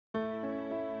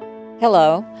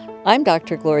Hello, I'm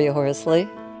Dr. Gloria Horsley.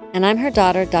 And I'm her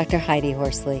daughter, Dr. Heidi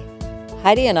Horsley.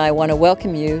 Heidi and I want to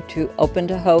welcome you to Open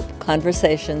to Hope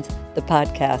Conversations, the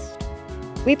podcast.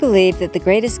 We believe that the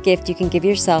greatest gift you can give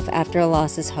yourself after a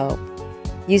loss is hope,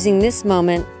 using this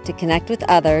moment to connect with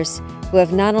others who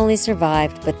have not only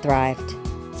survived but thrived.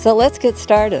 So let's get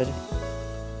started.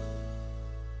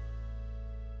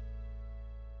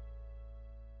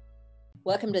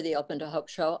 Welcome to the Open to Hope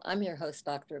Show. I'm your host,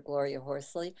 Dr. Gloria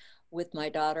Horsley, with my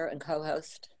daughter and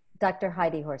co-host, Dr.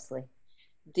 Heidi Horsley.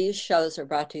 These shows are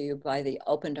brought to you by the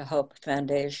Open to Hope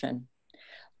Foundation.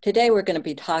 Today, we're going to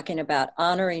be talking about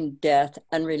honoring death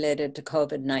unrelated to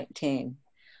COVID-19.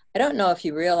 I don't know if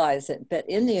you realize it, but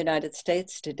in the United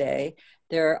States today,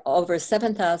 there are over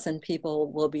 7,000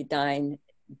 people will be dying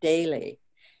daily.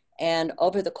 And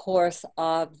over the course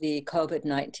of the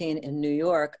COVID-19 in New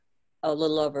York, a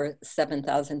little over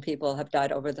 7,000 people have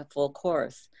died over the full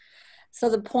course. So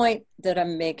the point that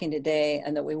I'm making today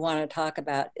and that we want to talk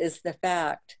about is the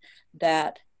fact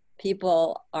that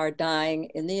people are dying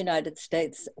in the United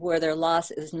States where their loss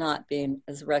is not being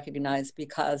as recognized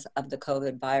because of the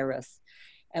COVID virus.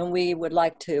 And we would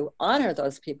like to honor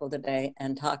those people today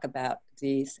and talk about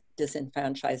these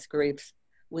disenfranchised griefs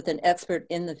with an expert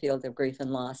in the field of grief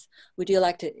and loss. Would you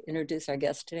like to introduce our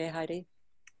guest today, Heidi?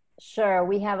 Sure.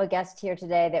 We have a guest here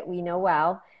today that we know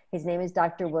well. His name is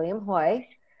Dr. William Hoy,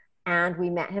 and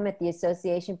we met him at the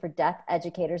Association for Deaf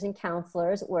Educators and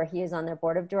Counselors, where he is on their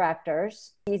board of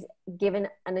directors. He's given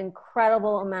an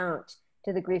incredible amount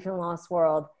to the grief and loss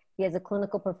world. He is a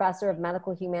clinical professor of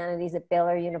medical humanities at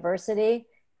Baylor University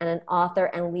and an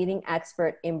author and leading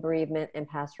expert in bereavement and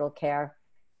pastoral care.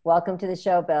 Welcome to the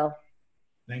show, Bill.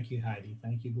 Thank you, Heidi.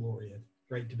 Thank you, Gloria.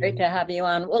 Great to have you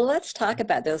on. Well, let's talk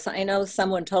about this. I know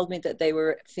someone told me that they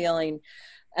were feeling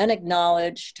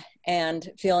unacknowledged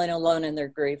and feeling alone in their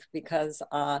grief because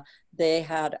they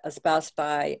had a spouse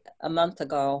die a month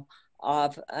ago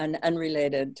of an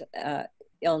unrelated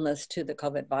illness to the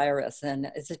COVID virus. And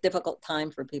it's a difficult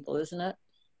time for people, isn't it?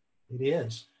 It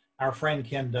is. Our friend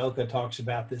Ken Doka talks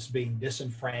about this being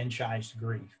disenfranchised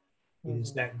grief. It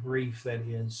is that grief that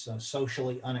is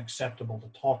socially unacceptable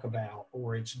to talk about,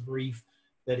 or it's grief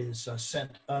that is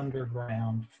sent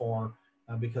underground for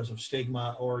because of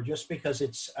stigma or just because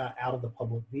it's out of the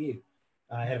public view.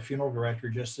 I had a funeral director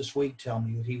just this week tell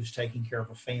me that he was taking care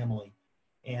of a family,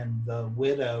 and the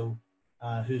widow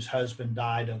whose husband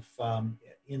died of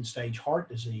end-stage heart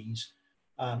disease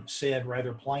said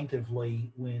rather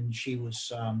plaintively when she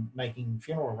was making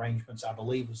funeral arrangements, I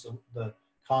believe was the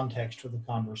context for the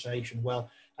conversation, well,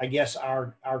 I guess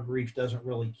our grief doesn't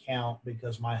really count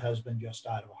because my husband just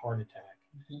died of a heart attack.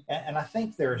 And I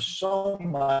think there's so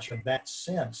much of that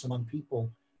sense among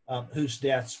people whose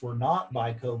deaths were not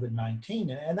by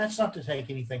COVID-19. And that's not to take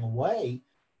anything away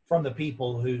from the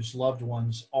people whose loved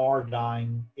ones are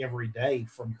dying every day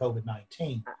from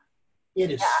COVID-19.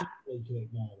 It is simply to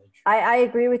acknowledge. I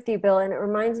agree with you, Bill. And it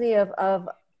reminds me of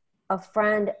a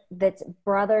friend that's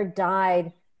brother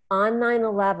died on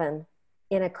 9/11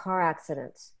 in a car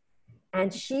accident.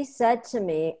 And she said to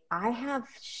me, I have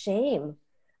shame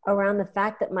around the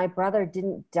fact that my brother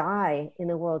didn't die in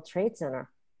the World Trade Center.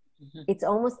 Mm-hmm. It's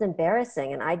almost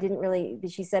embarrassing. And I didn't really,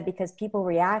 she said, because people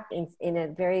react in a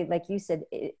very, like you said,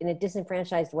 in a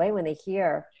disenfranchised way when they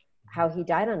hear how he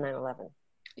died on 9/11.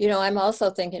 You know, I'm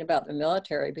also thinking about the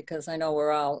military because I know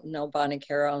we're all know Bonnie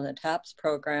Carroll and the TAPS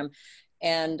program.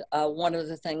 And one of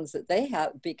the things that they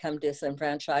have become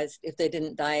disenfranchised if they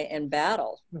didn't die in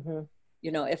battle. Mm-hmm.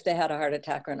 You know, if they had a heart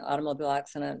attack or an automobile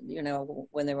accident, you know,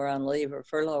 when they were on leave or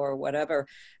furlough or whatever.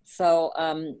 So,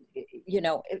 you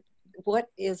know, what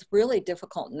is really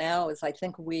difficult now is I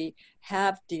think we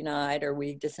have denied or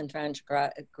we disenfranch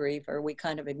grief or we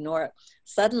kind of ignore it.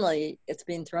 Suddenly, it's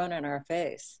being thrown in our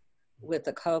face with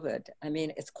the COVID. I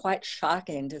mean, it's quite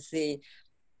shocking to see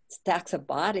stacks of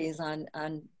bodies on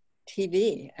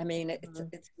TV. I mean,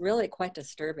 it's really quite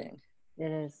disturbing.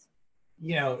 It is.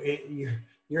 You know,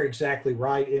 you're exactly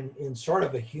right in sort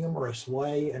of a humorous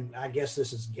way, and I guess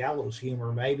this is gallows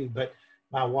humor maybe, but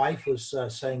my wife was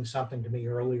saying something to me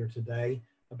earlier today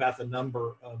about the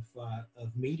number of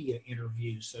media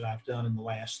interviews that I've done in the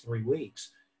last 3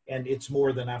 weeks, and it's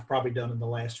more than I've probably done in the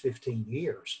last 15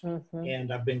 years. Mm-hmm.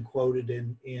 And I've been quoted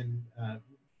in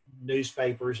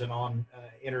newspapers and on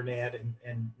internet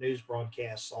and news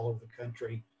broadcasts all over the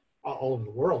country, all over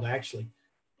the world actually.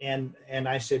 And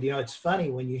I said, you know, it's funny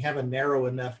when you have a narrow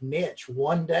enough niche,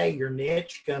 one day your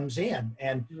niche comes in,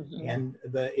 and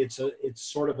it's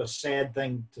sort of a sad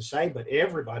thing to say, but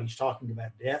everybody's talking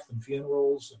about death and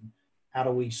funerals and how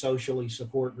do we socially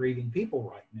support grieving people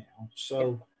right now.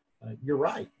 So you're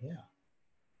right, yeah.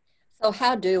 So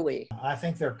how do we? I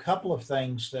think there are a couple of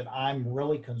things that I'm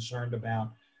really concerned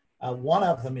about. One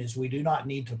of them is we do not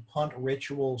need to punt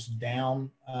rituals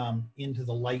down into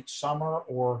the late summer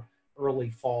or early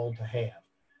fall to have.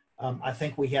 I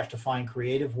think we have to find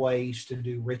creative ways to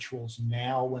do rituals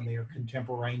now when they are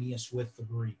contemporaneous with the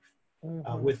grief,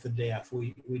 with the death.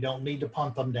 We don't need to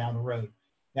punt them down the road.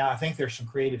 Now, I think there's some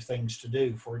creative things to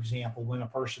do. For example, when a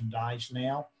person dies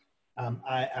now,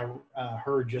 I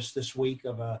heard just this week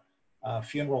of a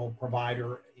funeral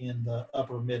provider in the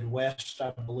upper Midwest, I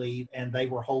believe, and they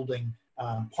were holding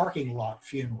parking lot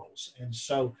funerals. And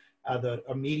so the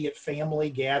immediate family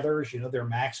gathers, their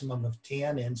maximum of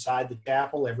 10 inside the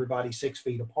chapel, everybody 6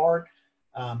 feet apart,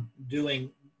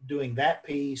 doing that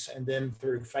piece. And then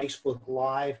through Facebook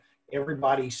Live,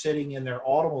 everybody sitting in their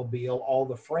automobile, all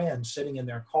the friends sitting in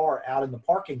their car out in the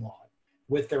parking lot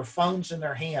with their phones in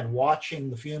their hand, watching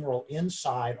the funeral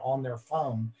inside on their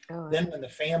phone. Oh, then when the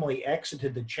family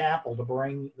exited the chapel to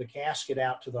bring the casket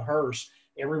out to the hearse,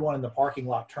 everyone in the parking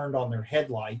lot turned on their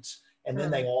headlights, and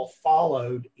then they all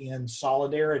followed in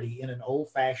solidarity in an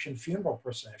old-fashioned funeral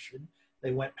procession.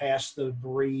 They went past the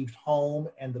bereaved home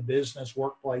and the business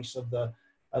workplace of the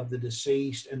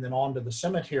deceased, and then on to the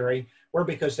cemetery, where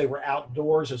because they were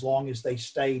outdoors, as long as they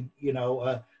stayed,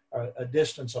 a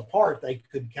distance apart, they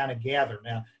could kind of gather.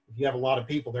 Now, if you have a lot of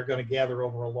people, they're going to gather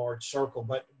over a large circle.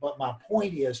 But my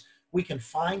point is, we can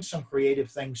find some creative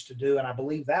things to do, and I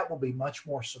believe that will be much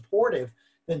more supportive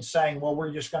than saying, well,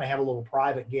 we're just going to have a little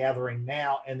private gathering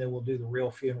now, and then we'll do the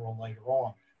real funeral later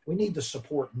on. We need the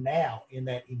support now in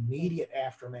that immediate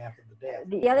aftermath of the death.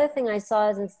 The other thing I saw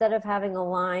is instead of having a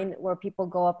line where people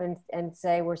go up and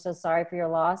say, we're so sorry for your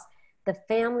loss, the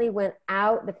family went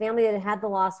out, the family that had the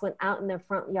loss went out in their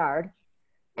front yard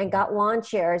and got lawn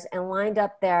chairs and lined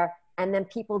up there, and then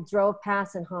people drove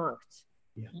past and honked.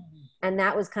 Yeah. And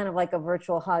that was kind of like a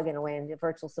virtual hug in a way, and a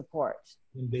virtual support.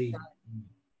 Indeed.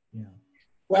 Yeah.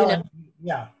 Well,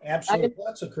 yeah, absolutely.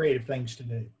 Lots of creative things to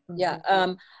do.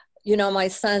 Yeah. My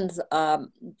son's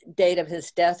date of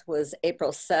his death was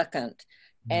April 2nd.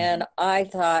 And I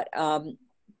thought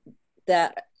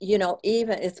that,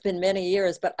 even it's been many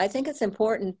years, but I think it's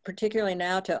important, particularly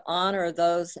now, to honor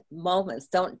those moments.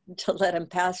 Don't to let them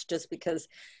pass just because,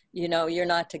 you're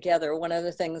not together. One of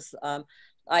the things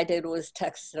I did was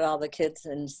texted all the kids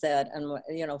and said, and,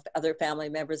 other family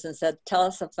members, and said, tell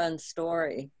us a fun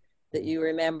story that you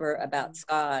remember about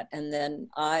Scott. And then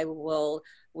I'm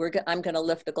going to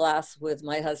lift a glass with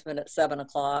my husband at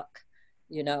 7:00,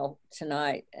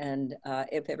 tonight. And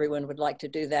if everyone would like to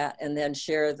do that, and then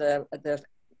share the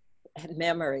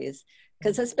memories,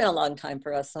 because it's been a long time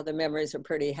for us. So the memories are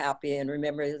pretty happy, and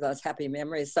remember those happy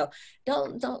memories. So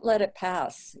don't let it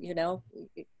pass, you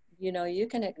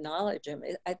can acknowledge them.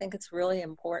 I think it's really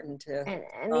important to.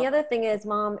 And the other thing is,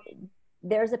 Mom,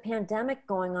 there's a pandemic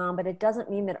going on, but it doesn't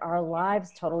mean that our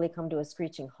lives totally come to a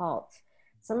screeching halt.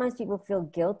 Sometimes people feel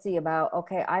guilty about,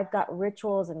 okay, I've got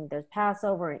rituals and there's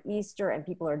Passover and Easter and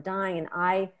people are dying, and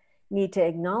I need to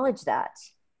acknowledge that.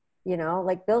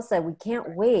 Like Bill said, we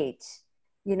can't wait,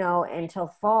 until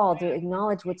fall to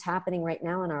acknowledge what's happening right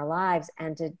now in our lives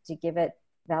and to give it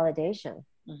validation.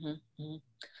 Mm-hmm.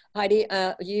 Heidi,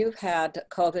 you've had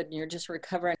COVID and you're just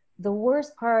recovering. The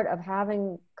worst part of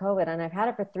having COVID, and I've had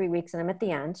it for 3 weeks and I'm at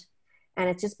the end, and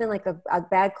it's just been like a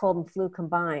bad cold and flu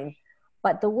combined.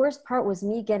 But the worst part was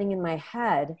me getting in my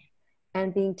head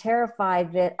and being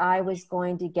terrified that I was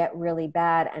going to get really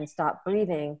bad and stop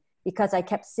breathing, because I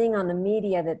kept seeing on the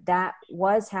media that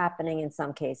was happening in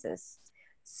some cases.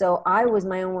 So I was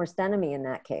my own worst enemy in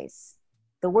that case.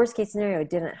 The worst case scenario, it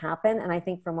didn't happen. And I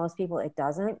think for most people it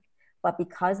doesn't. But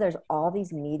because there's all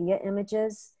these media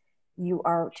images, you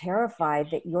are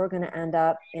terrified that you're going to end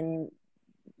up in,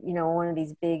 one of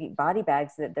these big body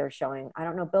bags that they're showing. I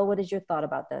don't know, Bill, what is your thought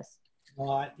about this?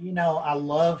 I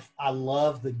love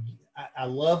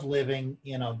living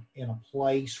in a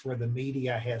place where the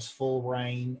media has full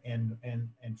reign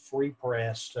and free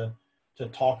press to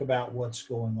talk about what's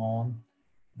going on.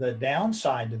 The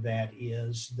downside to that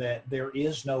is that there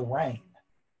is no reign,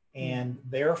 and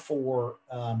therefore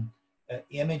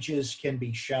images can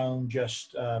be shown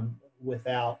just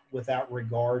without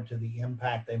regard to the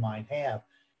impact they might have.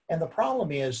 And the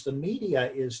problem is the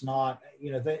media is not,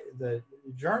 the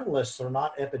journalists are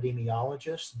not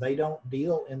epidemiologists. They don't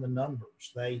deal in the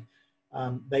numbers. They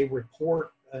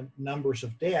report numbers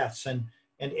of deaths, and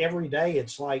every day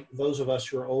it's like those of us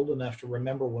who are old enough to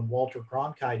remember when Walter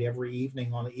Cronkite every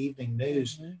evening on the evening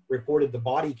news reported the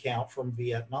body count from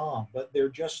Vietnam. But they're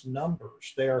just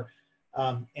numbers. They're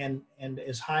and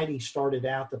as Heidi started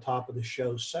out the top of the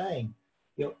show saying,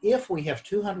 if we have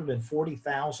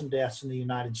 240,000 deaths in the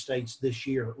United States this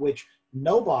year, which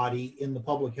nobody in the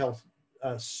public health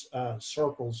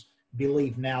circles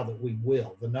believe now that we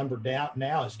will. The number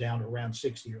now is down to around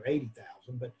 60 or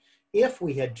 80,000. But if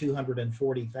we had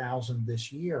 240,000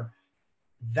 this year,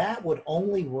 that would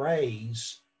only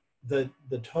raise the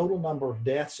total number of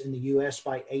deaths in the U.S.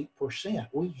 by 8%.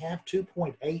 We have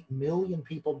 2.8 million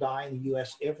people die in the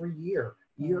U.S. every year,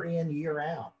 year in, year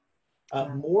out.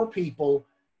 More people,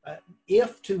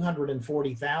 if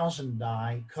 240,000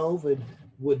 die, COVID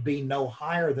would be no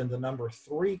higher than the number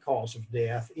 3 cause of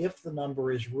death. If the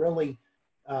number is really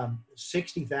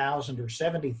 60,000 or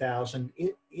 70,000,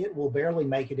 it will barely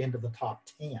make it into the top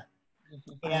 10.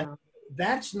 And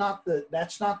that's not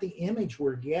the image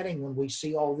we're getting when we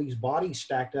see all these bodies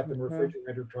stacked up in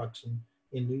refrigerator trucks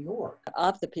in New York.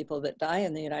 Of the people that die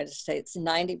in the United States,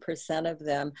 90% of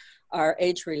them are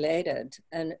age-related,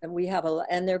 and we have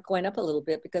and they're going up a little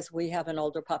bit because we have an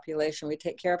older population. We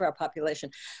take care of our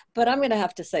population. But I'm going to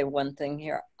have to say one thing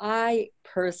here. I'm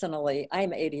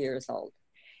 80 years old,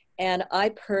 and I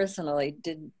personally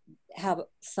did have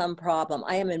some problem.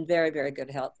 I am in very, very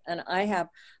good health, and I have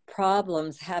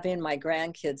problems having my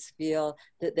grandkids feel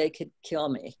that they could kill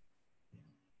me.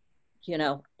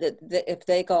 That if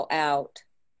they go out,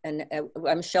 and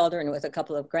I'm sheltering with a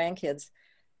couple of grandkids,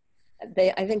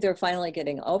 I think they're finally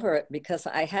getting over it, because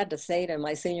I had to say to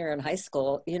my senior in high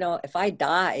school, if I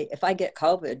get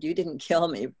COVID, you didn't kill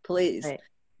me, please.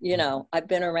 Right. I've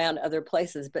been around other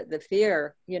places, but the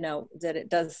fear, that it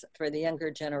does for the younger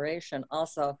generation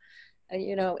also,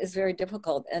 is very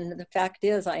difficult. And the fact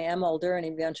is, I am older, and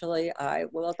eventually I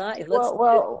will die.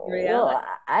 Well,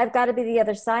 I've got to be the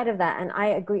other side of that. And I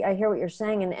agree. I hear what you're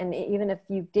saying. And even if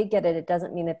you did get it, it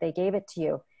doesn't mean that they gave it to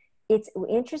you. It's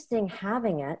interesting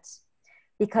having it,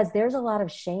 because there's a lot of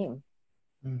shame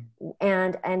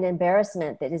and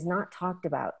embarrassment that is not talked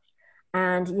about.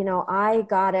 And, I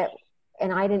got it,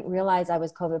 and I didn't realize I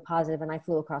was COVID positive, and I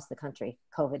flew across the country,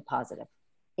 COVID positive,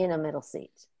 in a middle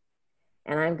seat.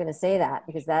 And I'm going to say that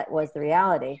because that was the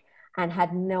reality, and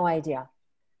had no idea.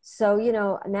 So,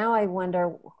 now I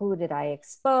wonder, who did I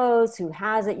expose? Who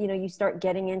has it? You start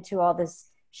getting into all this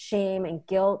shame and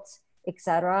guilt,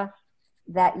 etc.,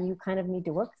 that you kind of need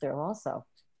to work through also.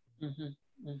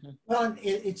 Well,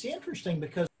 it's interesting,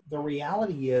 because the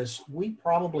reality is we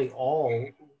probably all,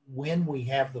 when we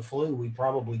have the flu, we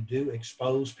probably do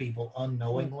expose people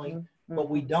unknowingly. But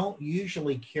we don't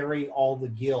usually carry all the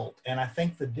guilt. And I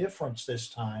think the difference this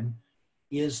time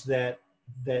is that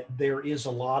there is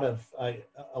a lot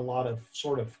of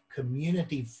sort of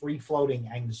community free-floating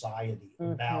anxiety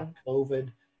about COVID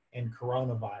and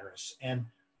coronavirus.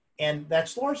 And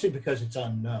that's largely because it's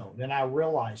unknown. And I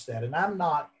realize that. And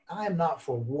I am not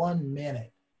for 1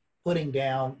 minute putting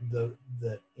down the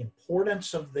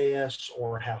importance of this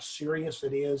or how serious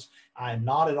it is. I'm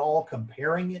not at all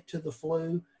comparing it to the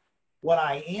flu. What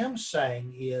I am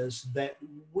saying is that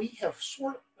we have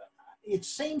it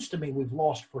seems to me we've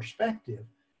lost perspective.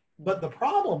 But the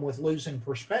problem with losing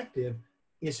perspective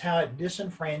is how it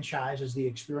disenfranchises the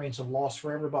experience of loss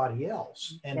for everybody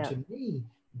else. And to me,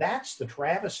 that's the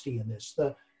travesty in this.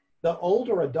 The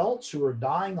older adults who are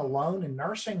dying alone in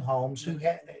nursing homes,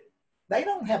 they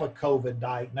don't have a COVID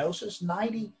diagnosis.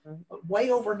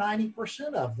 Way over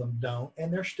 90% of them don't,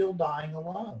 and they're still dying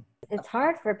alone. It's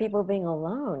hard for people being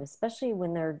alone, especially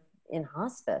when they're in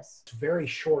hospice. It's very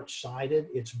short-sighted.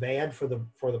 It's bad for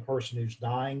the person who's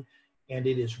dying, and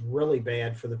it is really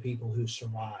bad for the people who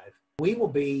survive. We will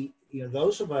be,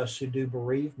 those of us who do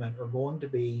bereavement are going to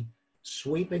be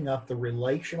sweeping up the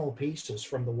relational pieces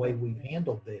from the way we've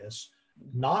handled this,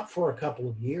 not for a couple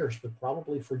of years, but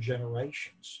probably for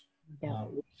generations.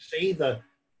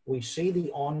 We see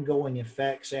the ongoing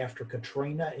effects after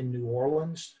Katrina in New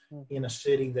Orleans, in a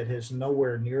city that has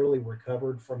nowhere nearly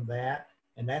recovered from that.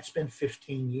 And that's been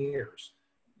 15 years.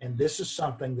 And this is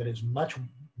something that is much,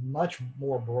 much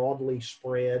more broadly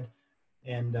spread,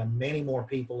 and many more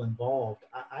people involved.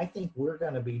 I think we're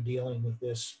going to be dealing with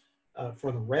this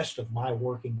for the rest of my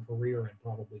working career and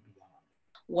probably beyond.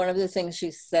 One of the things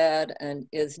you said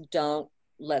is don't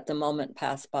let the moment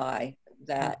pass by.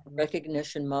 That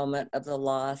recognition moment of the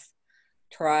loss,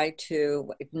 try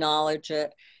to acknowledge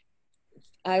it.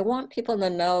 I want people to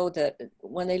know that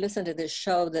when they listen to this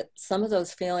show, that some of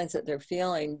those feelings that they're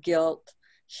feeling, guilt,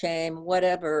 shame,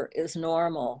 whatever, is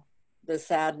normal. The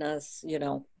sadness,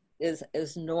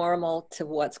 is normal to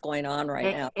what's going on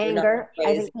right now. Anger.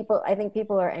 I think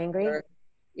people are angry.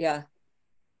 Yeah.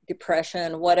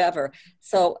 Depression, whatever.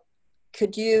 So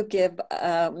could you give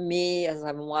me, as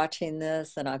I'm watching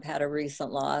this and I've had a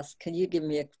recent loss, can you give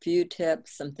me a few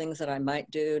tips, some things that I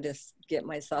might do to get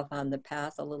myself on the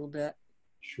path a little bit?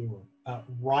 Sure.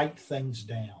 Write things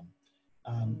down.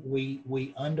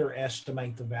 We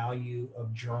underestimate the value of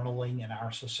journaling in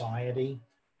our society.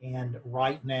 And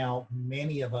right now,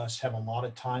 many of us have a lot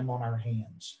of time on our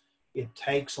hands. It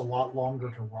takes a lot longer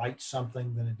to write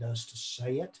something than it does to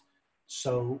say it.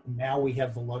 So now we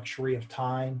have the luxury of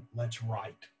time. Let's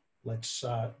write. Let's,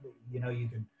 you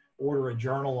can order a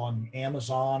journal on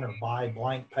Amazon or buy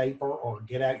blank paper or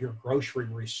get out your grocery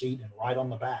receipt and write on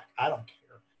the back. I don't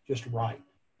care. Just write.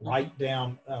 Write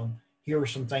down, here are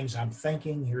some things I'm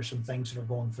thinking. Here's some things that are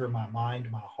going through my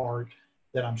mind, my heart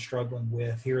that I'm struggling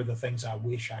with. Here are the things I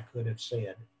wish I could have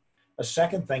said. A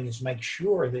second thing is make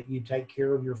sure that you take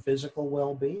care of your physical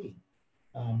well-being.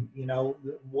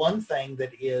 One thing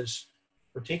that is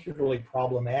particularly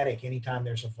problematic anytime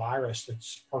there's a virus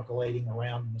that's percolating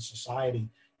around in the society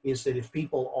is that if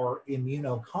people are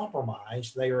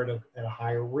immunocompromised, they are at a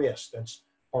higher risk. That's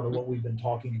part of what we've been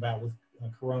talking about with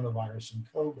coronavirus and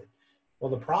COVID. Well,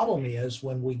 the problem is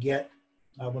when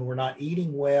we're not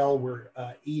eating well, we're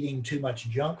eating too much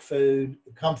junk food,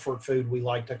 comfort food we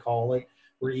like to call it.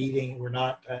 We're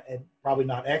not probably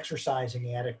not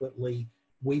exercising adequately.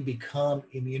 We become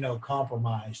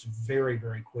immunocompromised very,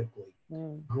 very quickly.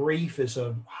 Grief is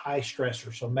a high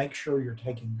stressor, so make sure you're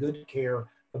taking good care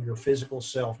of your physical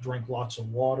self. Drink lots of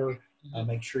water.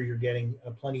 Make sure you're getting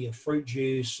plenty of fruit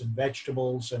juice and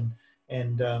vegetables and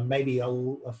maybe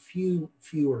a few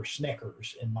fewer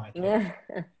Snickers in my case.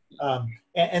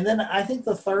 And then I think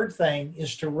the third thing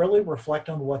is to really reflect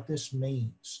on what this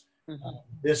means.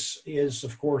 This is,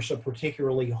 of course, a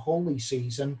particularly holy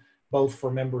season, both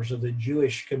for members of the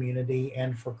Jewish community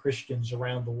and for Christians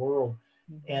around the world.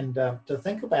 And to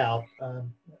think about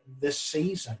this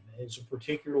season is a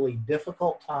particularly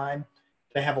difficult time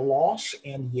to have a loss.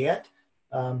 And yet,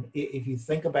 if you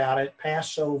think about it,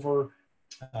 Passover,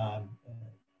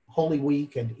 Holy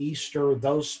Week and Easter,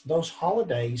 those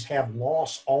holidays have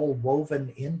loss all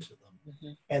woven into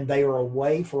them. And they are a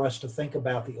way for us to think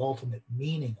about the ultimate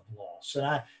meaning of loss. And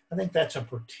I think that's a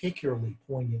particularly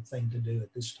poignant thing to do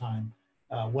at this time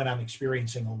when I'm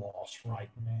experiencing a loss right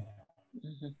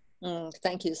now.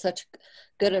 Thank you. Such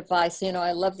good advice.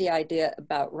 I love the idea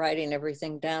about writing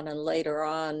everything down, and later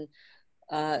on,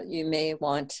 you may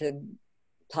want to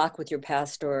talk with your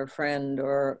pastor or friend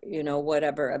or,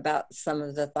 whatever about some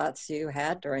of the thoughts you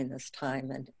had during this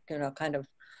time and, kind of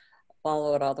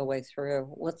follow it all the way through.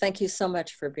 Well, thank you so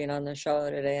much for being on the show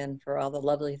today and for all the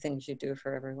lovely things you do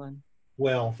for everyone.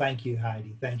 Well, thank you,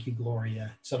 Heidi. Thank you,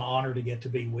 Gloria. It's an honor to get to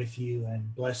be with you,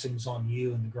 and blessings on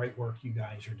you and the great work you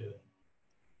guys are doing.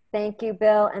 Thank you,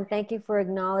 Bill. And thank you for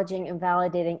acknowledging and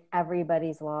validating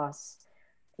everybody's loss.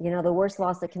 The worst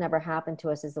loss that can ever happen to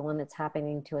us is the one that's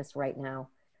happening to us right now.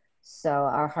 So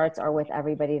our hearts are with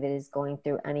everybody that is going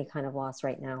through any kind of loss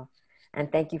right now.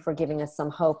 And thank you for giving us some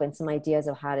hope and some ideas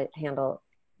of how to handle,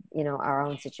 our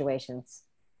own situations.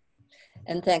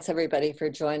 And thanks everybody for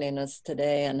joining us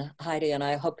today. And Heidi and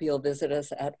I hope you'll visit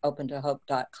us at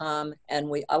opentohope.com. And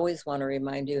we always want to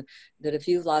remind you that if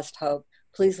you've lost hope,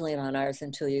 please lean on ours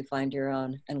until you find your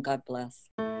own. And God bless.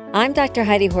 I'm Dr.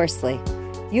 Heidi Horsley.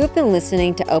 You have been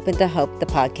listening to Open to Hope, the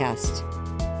podcast.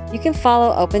 You can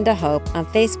follow Open to Hope on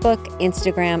Facebook,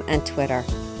 Instagram, and Twitter.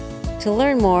 To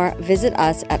learn more, visit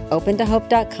us at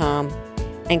opentohope.com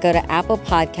and go to Apple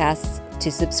Podcasts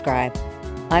to subscribe.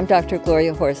 I'm Dr.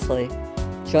 Gloria Horsley.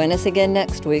 Join us again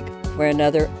next week for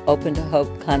another Open to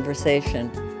Hope conversation,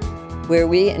 where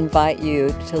we invite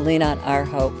you to lean on our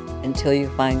hope until you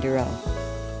find your own.